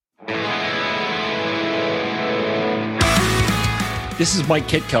This is Mike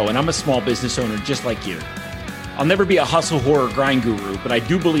Kitko, and I'm a small business owner just like you. I'll never be a hustle, whore, or grind guru, but I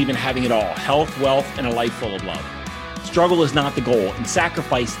do believe in having it all: health, wealth, and a life full of love. Struggle is not the goal, and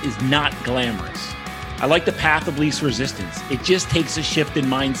sacrifice is not glamorous. I like the path of least resistance. It just takes a shift in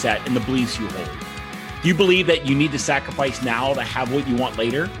mindset and the beliefs you hold. Do you believe that you need to sacrifice now to have what you want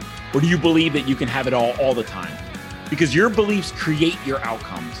later? Or do you believe that you can have it all the time? Because your beliefs create your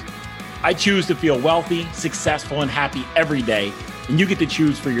outcomes. I choose to feel wealthy, successful, and happy every day, and you get to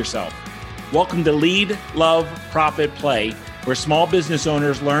choose for yourself. Welcome to Lead, Love, Profit, Play, where small business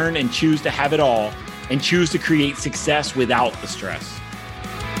owners learn and choose to have it all and choose to create success without the stress.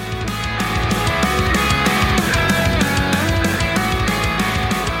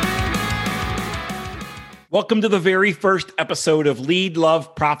 Welcome to the very first episode of Lead,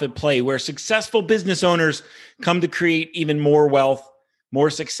 Love, Profit, Play, where successful business owners come to create even more wealth, more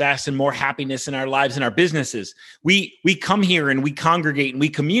success, and more happiness in our lives and our businesses. We come here and we congregate and we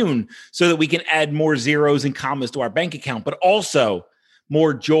commune so that we can add more zeros and commas to our bank account, but also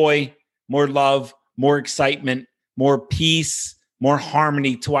more joy, more love, more excitement, more peace, more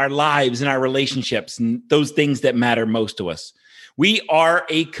harmony to our lives and our relationships and those things that matter most to us. We are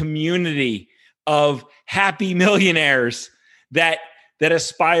a community of happy millionaires that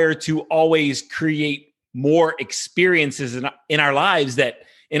aspire to always create more experiences in our lives, that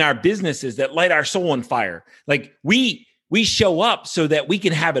in our businesses, that light our soul on fire. Like we show up so that we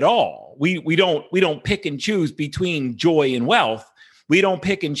can have it all. We don't pick and choose between joy and wealth. We don't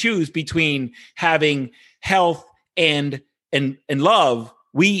pick and choose between having health and love.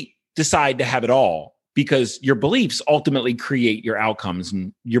 We decide to have it all, because your beliefs ultimately create your outcomes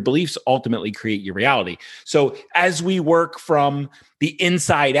and your beliefs ultimately create your reality. So as we work from the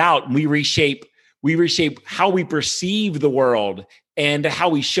inside out, we reshape how we perceive the world and how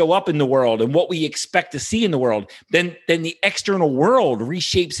we show up in the world and what we expect to see in the world, then the external world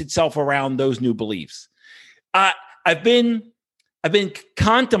reshapes itself around those new beliefs. I've been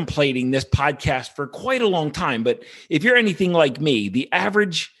contemplating this podcast for quite a long time, but if you're anything like me, the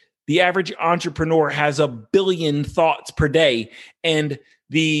average entrepreneur has a billion thoughts per day. And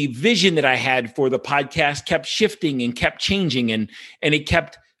the vision that I had for the podcast kept shifting and kept changing and it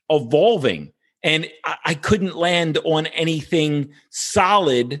kept evolving. And I couldn't land on anything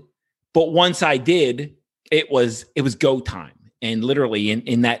solid. But once I did, it was go time. And literally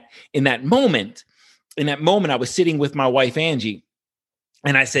in that moment, I was sitting with my wife, Angie.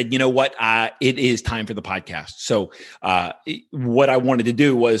 And I said, you know what? It is time for the podcast. So what I wanted to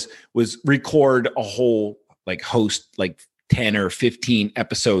do was record a whole, host 10 or 15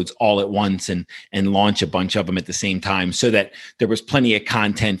 episodes all at once and launch a bunch of them at the same time, so that there was plenty of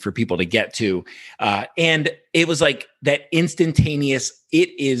content for people to get to. And it was like that instantaneous, it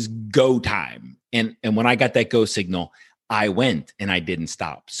is go time. And when I got that go signal, I went and I didn't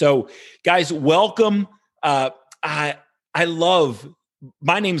stop. So guys, welcome. My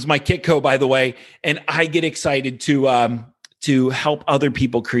name's Mike Kitko, by the way, and I get excited to help other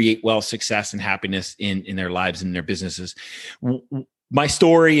people create wealth, success, and happiness in their lives and their businesses. My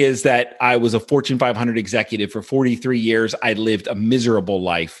story is that I was a Fortune 500 executive for 43 years. I lived a miserable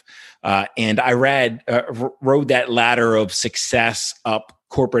life, and I rode that ladder of success up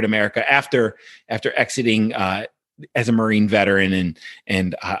corporate America after exiting as a Marine veteran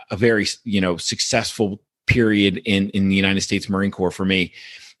and a very successful period in the United States Marine Corps for me.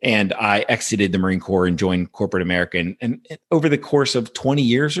 And I exited the Marine Corps and joined corporate America. And over the course of 20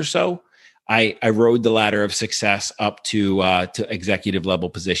 years or so, I rode the ladder of success up to executive level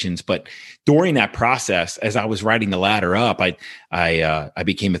positions. But during that process, as I was riding the ladder up, I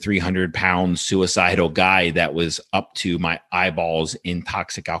became a 300-pound suicidal guy that was up to my eyeballs in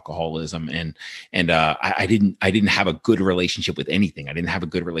toxic alcoholism, and I didn't have a good relationship with anything. I didn't have a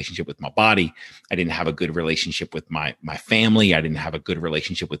good relationship with my body. I didn't have a good relationship with my family. I didn't have a good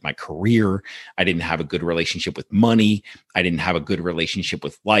relationship with my career. I didn't have a good relationship with money. I didn't have a good relationship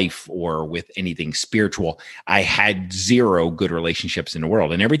with life or with anything spiritual. I had zero good relationships in the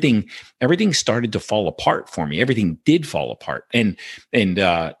world, and everything started to fall apart for me. Everything did fall apart. And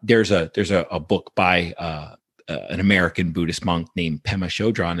there's a book by an American Buddhist monk named Pema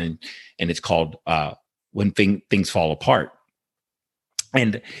Chodron, and it's called When Things Fall Apart.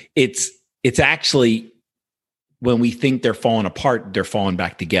 And it's actually, when we think they're falling apart, they're falling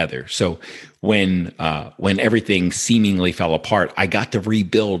back together. So when everything seemingly fell apart, I got to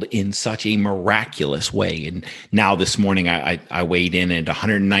rebuild in such a miraculous way. And now this morning, I weighed in at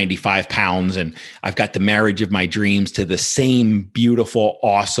 195 pounds, and I've got the marriage of my dreams to the same beautiful,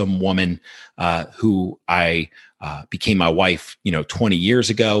 awesome woman who I became my wife, 20 years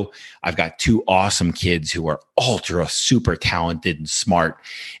ago. I've got two awesome kids who are ultra super talented and smart.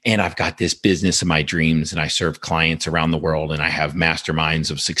 And I've got this business of my dreams, and I serve clients around the world, and I have masterminds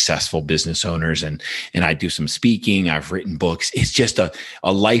of successful business owners, and I do some speaking. I've written books. It's just a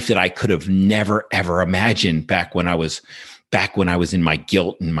life that I could have never, ever imagined back when I was in my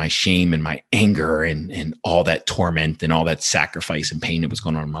guilt and my shame and my anger and all that torment and all that sacrifice and pain that was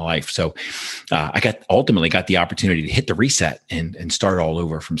going on in my life. So I ultimately got the opportunity to hit the reset and start all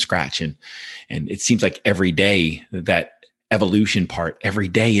over from scratch. And it seems like every day, that evolution part, every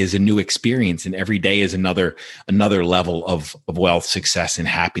day is a new experience, and every day is another level of wealth, success, and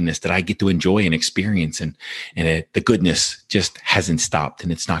happiness that I get to enjoy and experience. And the goodness just hasn't stopped,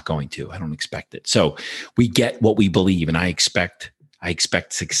 and it's not going to. I don't expect it. So we get what we believe, and I expect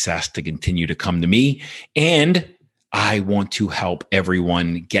success to continue to come to me. And I want to help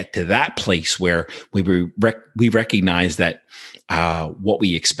everyone get to that place where we recognize that what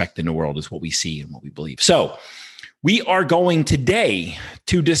we expect in the world is what we see and what we believe. So we are going today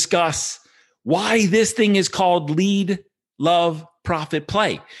to discuss why this thing is called Lead, Love, Profit,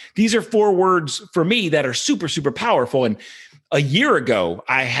 Play. These are 4 words for me that are super, super powerful. And a year ago,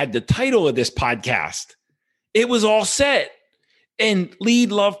 I had the title of this podcast. It was all set. And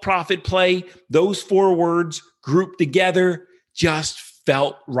Lead, Love, Profit, Play, those 4 words grouped together just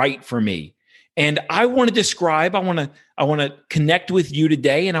felt right for me. And I want to describe, I want to connect with you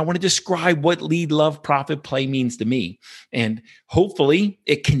today, and I want to describe what Lead, Love, Profit, Play means to me. And hopefully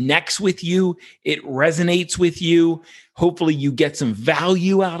it connects with you. It resonates with you. Hopefully you get some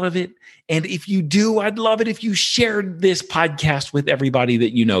value out of it. And if you do, I'd love it if you shared this podcast with everybody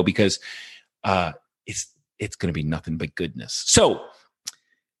that you know, because it's going to be nothing but goodness. So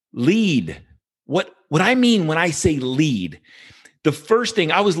lead, what I mean when I say lead, the first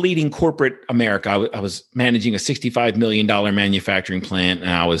thing, I was leading corporate America. I was managing a $65 million manufacturing plant, and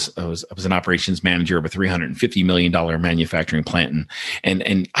I was an operations manager of a $350 million manufacturing plant.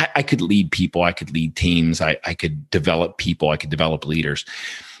 And I could lead people. I could lead teams. I could develop people. I could develop leaders.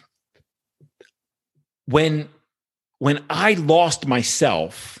 When I lost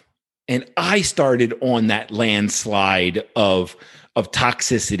myself and I started on that landslide of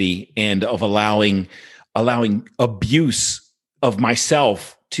toxicity and of allowing abuse of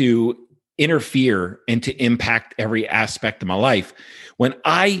myself to interfere and to impact every aspect of my life. When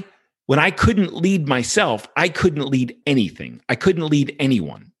I couldn't lead myself, I couldn't lead anything. I couldn't lead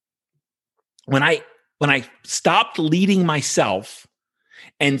anyone. When I stopped leading myself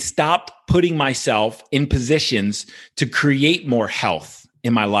and stopped putting myself in positions to create more health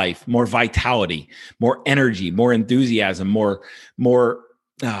in my life, more vitality, more energy, more enthusiasm, more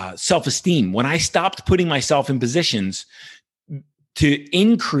self-esteem, when I stopped putting myself in positions to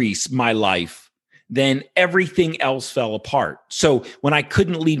increase my life, then everything else fell apart. So when I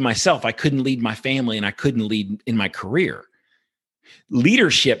couldn't lead myself, I couldn't lead my family, and I couldn't lead in my career.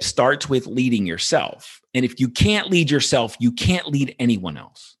 Leadership starts with leading yourself. And if you can't lead yourself, you can't lead anyone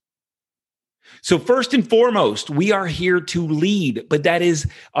else. So first and foremost, we are here to lead, but that is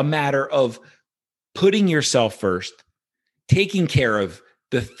a matter of putting yourself first, taking care of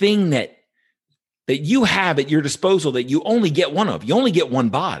the thing that you have at your disposal that you only get one of. You only get one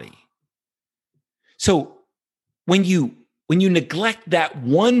body. So when you neglect that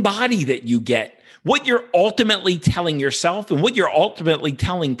one body that you get, what you're ultimately telling yourself and what you're ultimately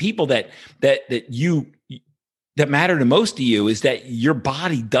telling people that matter to most of you is that your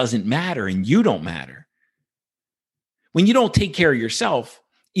body doesn't matter and you don't matter. When you don't take care of yourself,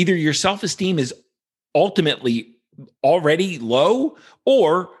 either your self-esteem is ultimately already low,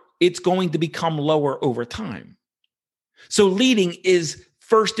 or it's going to become lower over time. So leading is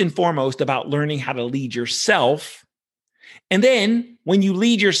first and foremost about learning how to lead yourself. And then when you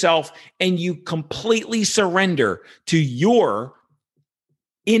lead yourself and you completely surrender to your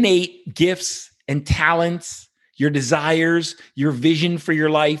innate gifts and talents, your desires, your vision for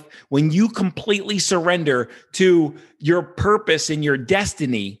your life, when you completely surrender to your purpose and your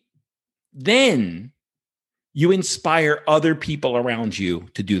destiny, then you inspire other people around you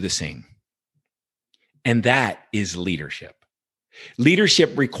to do the same. And that is leadership.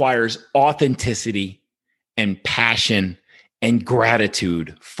 Leadership requires authenticity and passion and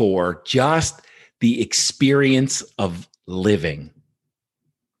gratitude for just the experience of living.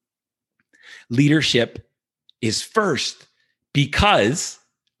 Leadership is first because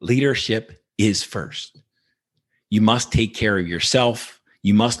leadership is first. You must take care of yourself.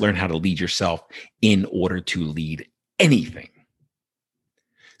 You must learn how to lead yourself in order to lead anything.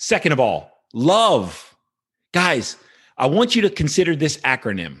 Second of all, love. Guys, I want you to consider this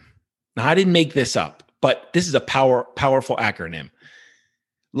acronym. Now, I didn't make this up. but this is a powerful acronym.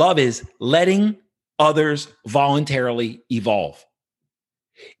 Love is letting others voluntarily evolve.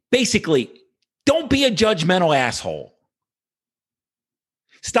 Basically, don't be a judgmental asshole.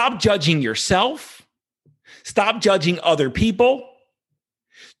 Stop judging yourself. Stop judging other people.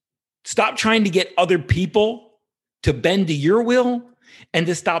 Stop trying to get other people to bend to your will and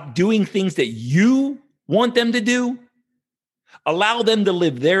to stop doing things that you want them to do. Allow them to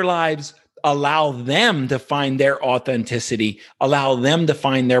live their lives. Allow them to find their authenticity. Allow them to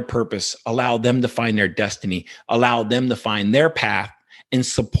find their purpose. Allow them to find their destiny. Allow them to find their path and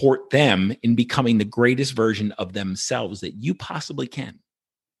support them in becoming the greatest version of themselves that you possibly can.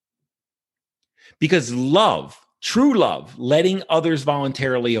 Because love, true love, letting others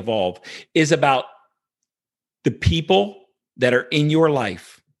voluntarily evolve is about the people that are in your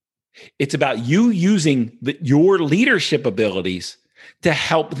life. It's about you using your leadership abilities to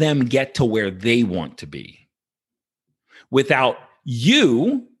help them get to where they want to be without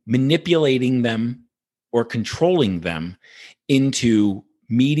you manipulating them or controlling them into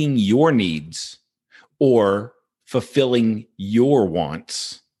meeting your needs or fulfilling your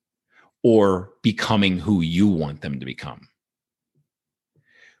wants or becoming who you want them to become.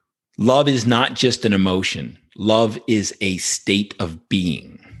 Love is not just an emotion. Love is a state of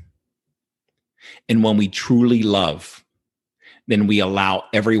being. And when we truly love, then we allow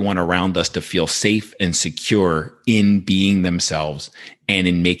everyone around us to feel safe and secure in being themselves and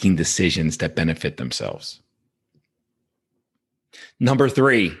in making decisions that benefit themselves. Number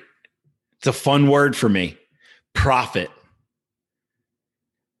 3, it's a fun word for me, profit.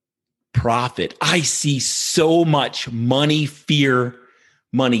 Profit. I see so much money fear,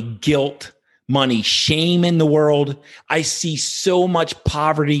 money guilt, money shame in the world. I see so much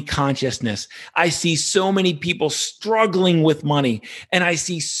poverty consciousness. I see so many people struggling with money. And I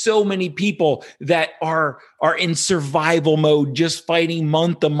see so many people that are in survival mode, just fighting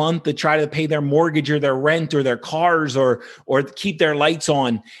month to month to try to pay their mortgage or their rent or their cars or keep their lights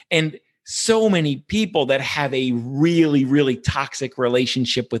on. And so many people that have a really, really toxic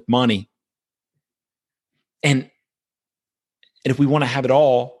relationship with money. And if we want to have it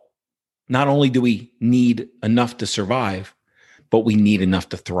all, not only do we need enough to survive, but we need enough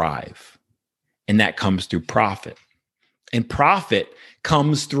to thrive. And that comes through profit. And profit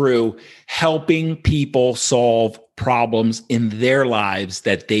comes through helping people solve problems in their lives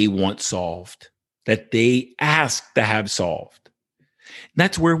that they want solved, that they ask to have solved.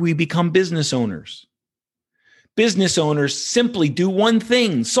 That's where we become business owners. Business owners simply do one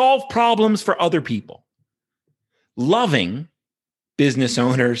thing: solve problems for other people. Loving business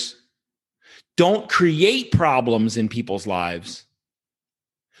owners don't create problems in people's lives.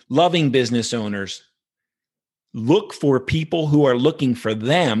 Loving business owners look for people who are looking for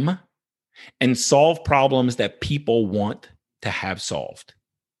them and solve problems that people want to have solved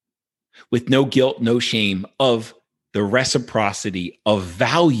with no guilt, no shame of the reciprocity of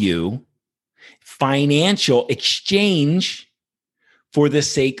value, financial exchange for the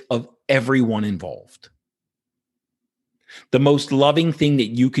sake of everyone involved. The most loving thing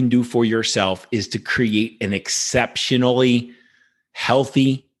that you can do for yourself is to create an exceptionally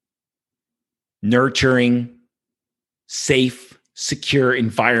healthy, nurturing, safe, secure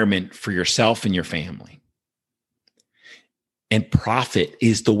environment for yourself and your family. And profit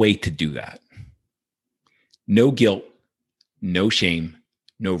is the way to do that. No guilt, no shame,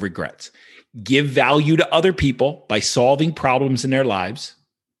 no regrets. Give value to other people by solving problems in their lives.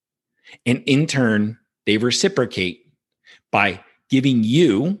 And in turn, they reciprocate by giving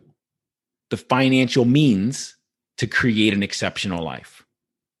you the financial means to create an exceptional life.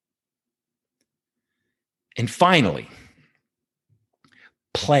 And finally,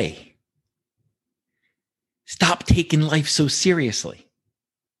 play. Stop taking life so seriously.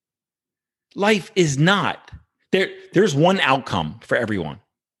 Life is not. There's one outcome for everyone.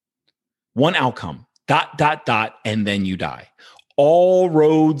 One outcome, ... and then you die. All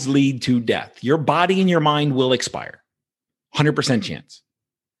roads lead to death. Your body and your mind will expire. 100% chance.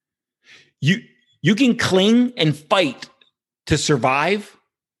 You can cling and fight to survive,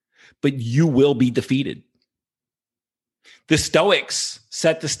 but you will be defeated. The Stoics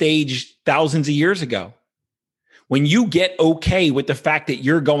set the stage thousands of years ago. When you get okay with the fact that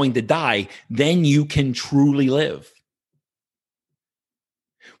you're going to die, then you can truly live.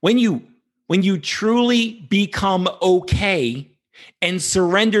 When you truly become okay and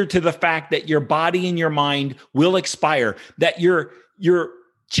surrender to the fact that your body and your mind will expire, that your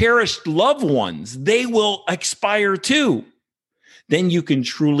cherished loved ones, they will expire too, then you can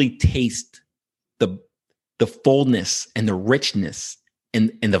truly taste the fullness and the richness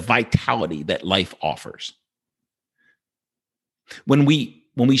and the vitality that life offers. When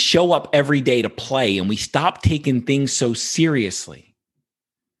we show up every day to play and we stop taking things so seriously,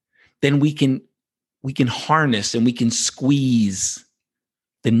 then we can harness and we can squeeze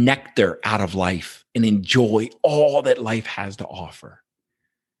the nectar out of life and enjoy all that life has to offer.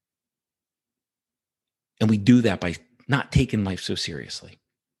 And we do that by not taking life so seriously.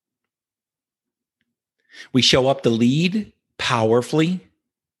 We show up to lead powerfully.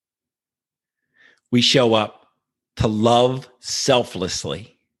 We show up to love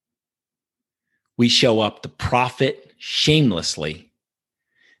selflessly. We show up to profit shamelessly.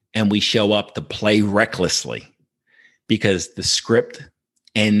 And we show up to play recklessly, because the script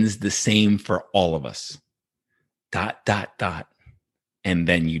ends the same for all of us. ... And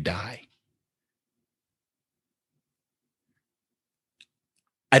then you die.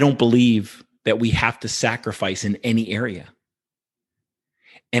 I don't believe that we have to sacrifice in any area.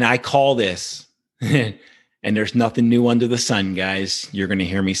 And I call this, and there's nothing new under the sun, guys. You're going to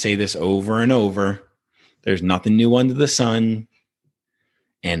hear me say this over and over. There's nothing new under the sun.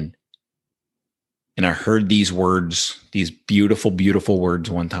 And I heard these words, these beautiful, beautiful words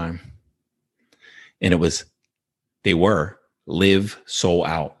one time. And they were live soul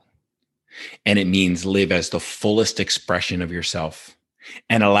out. And it means live as the fullest expression of yourself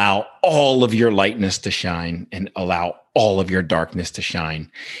and allow all of your lightness to shine and allow all of your darkness to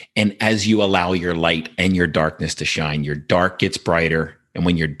shine. And as you allow your light and your darkness to shine, your dark gets brighter. And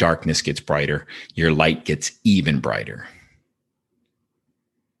when your darkness gets brighter, your light gets even brighter.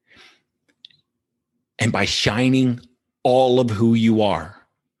 And by shining all of who you are,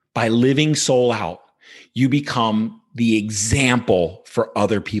 by living soul out, you become the example for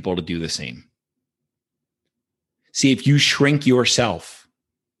other people to do the same. See, if you shrink yourself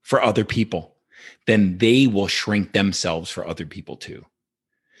for other people, then they will shrink themselves for other people too.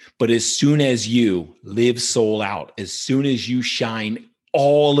 But as soon as you live soul out, as soon as you shine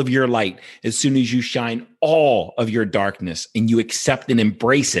all of your light, as soon as you shine all of your darkness and you accept and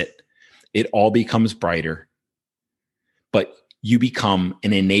embrace it, it all becomes brighter. But you become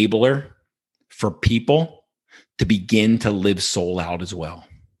an enabler for people to begin to live soul out as well.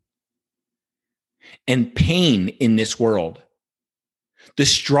 And pain in this world, the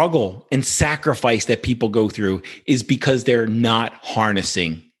struggle and sacrifice that people go through, is because they're not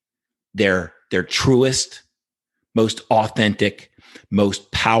harnessing their truest, most authentic,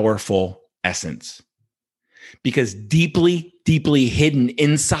 most powerful essence. Because deeply, deeply hidden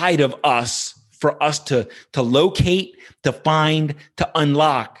inside of us, for us to locate, to find, to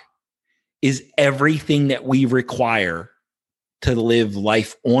unlock, is everything that we require to live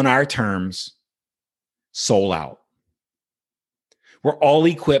life on our terms, soul out. We're all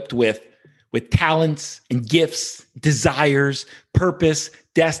equipped with talents and gifts, desires, purpose,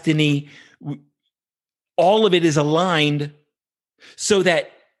 destiny. All of it is aligned so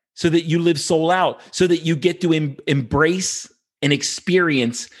that you live soul out, so that you get to embrace and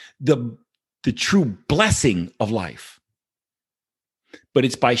experience the true blessing of life. But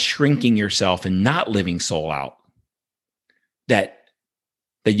it's by shrinking yourself and not living soul out that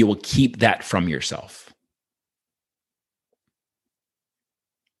you will keep that from yourself.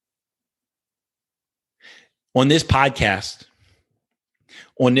 On this podcast,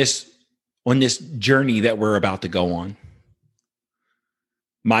 on this journey that we're about to go on,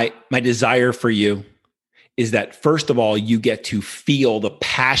 my desire for you is that, first of all, you get to feel the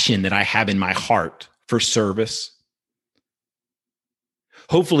passion that I have in my heart for service.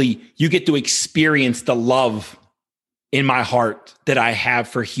 Hopefully, you get to experience the love in my heart that I have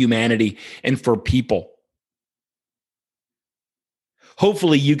for humanity and for people.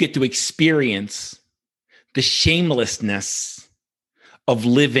 Hopefully, you get to experience the shamelessness of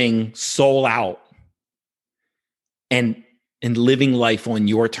living soul out and living life on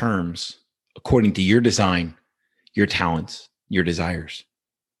your terms, according to your design, your talents, your desires.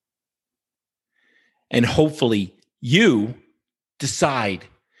 And hopefully you decide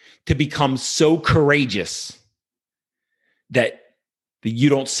to become so courageous that you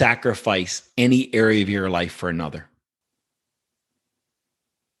don't sacrifice any area of your life for another.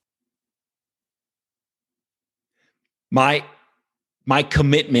 My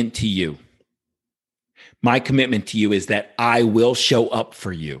commitment to you is that I will show up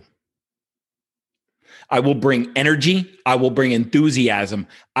for you. I will bring energy. I will bring enthusiasm.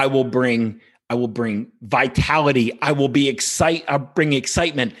 I will bring vitality. I'll bring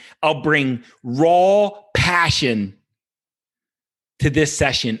excitement. I'll bring raw passion to this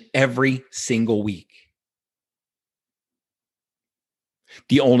session every single week.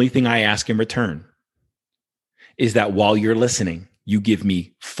 The only thing I ask in return is that while you're listening, you give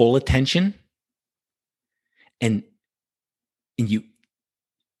me full attention, and you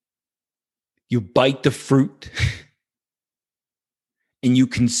bite the fruit and you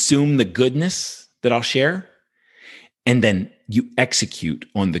consume the goodness that I'll share, and then you execute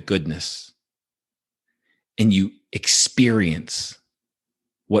on the goodness and you experience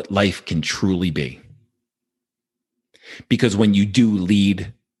what life can truly be. Because when you do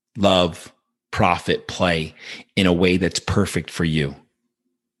lead, love, profit, play in a way that's perfect for you,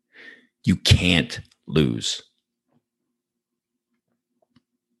 you can't lose.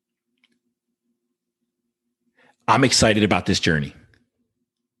 I'm excited about this journey.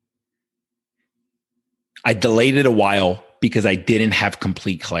 I delayed it a while because I didn't have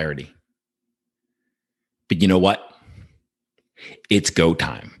complete clarity. But you know what? It's go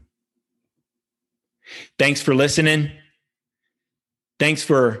time. Thanks for listening. Thanks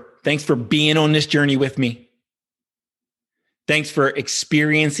for being on this journey with me. Thanks for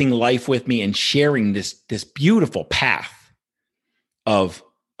experiencing life with me and sharing this beautiful path of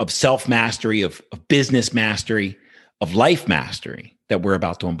self-mastery, of business mastery, of life mastery that we're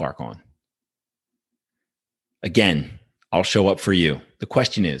about to embark on. Again, I'll show up for you. The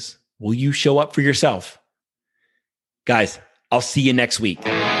question is, will you show up for yourself? Guys, I'll see you next week. To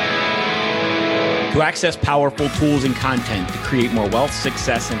access powerful tools and content to create more wealth,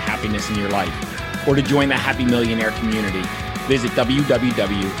 success, and happiness in your life, or to join the Happy Millionaire community, visit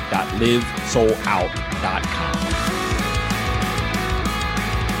www.livesoulout.com.